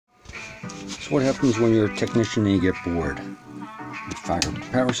what happens when you're a technician and you get bored. You fire up the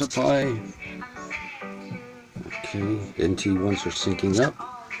power supply. Okay, NT1s are syncing up.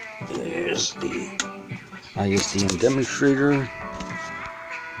 There's the ISDN demonstrator.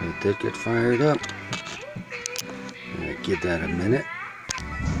 Let that get fired up. Give that a minute.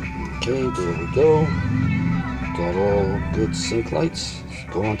 Okay, there we go. Got all good sync lights. Let's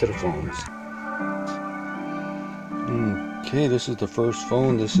go onto the phones. Okay, this is the first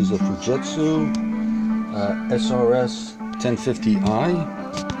phone. This is a Fujitsu SRS-1050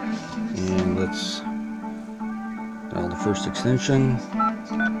 and let's dial the first extension.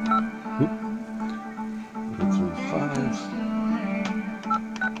 835.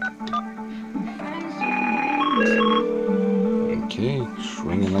 Okay,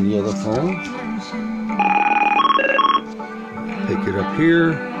 ringing on the other phone. Pick it up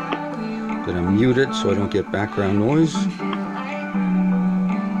here. Gonna mute it so I don't get background noise.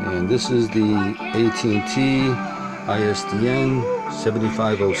 And this is the AT&T ISDN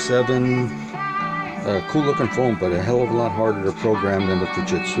 7507. Cool looking phone, but a hell of a lot harder to program than the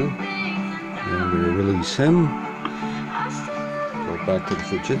Fujitsu. And I'm gonna release him. Go back to the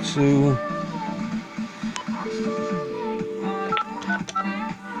Fujitsu.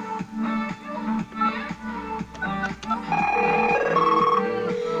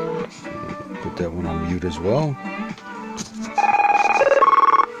 That one on mute as well.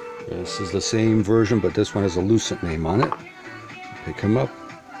 This is the same version, but this one has a Lucent name on it. Pick him up.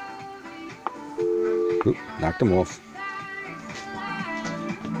 Oop, knocked him off.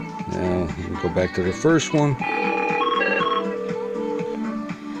 Now we go back to the first one.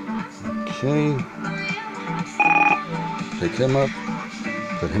 Okay. Pick him up.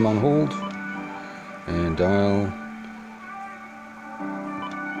 Put him on hold. And dial.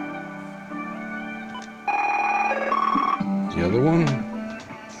 The other one,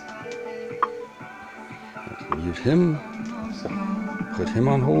 mute him, put him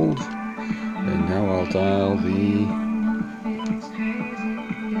on hold, and now I'll dial the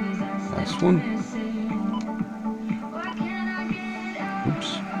last one.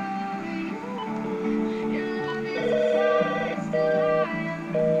 Oops.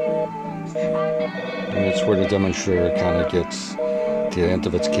 And it's where the demonstrator kind of gets to the end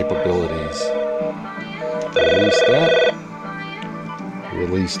of its capabilities. Release that.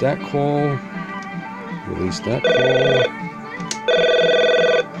 Release that call. Release that call.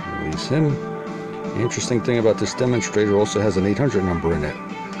 Release him. The interesting thing about this demonstrator also has an 800 number in it.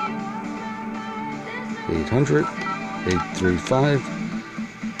 800 835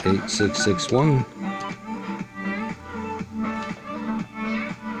 8661.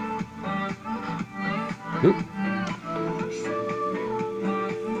 Oop.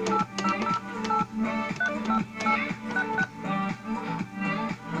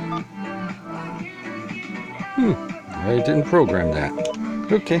 I didn't program that.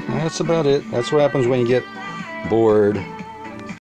 Okay, that's about it. That's what happens when you get bored.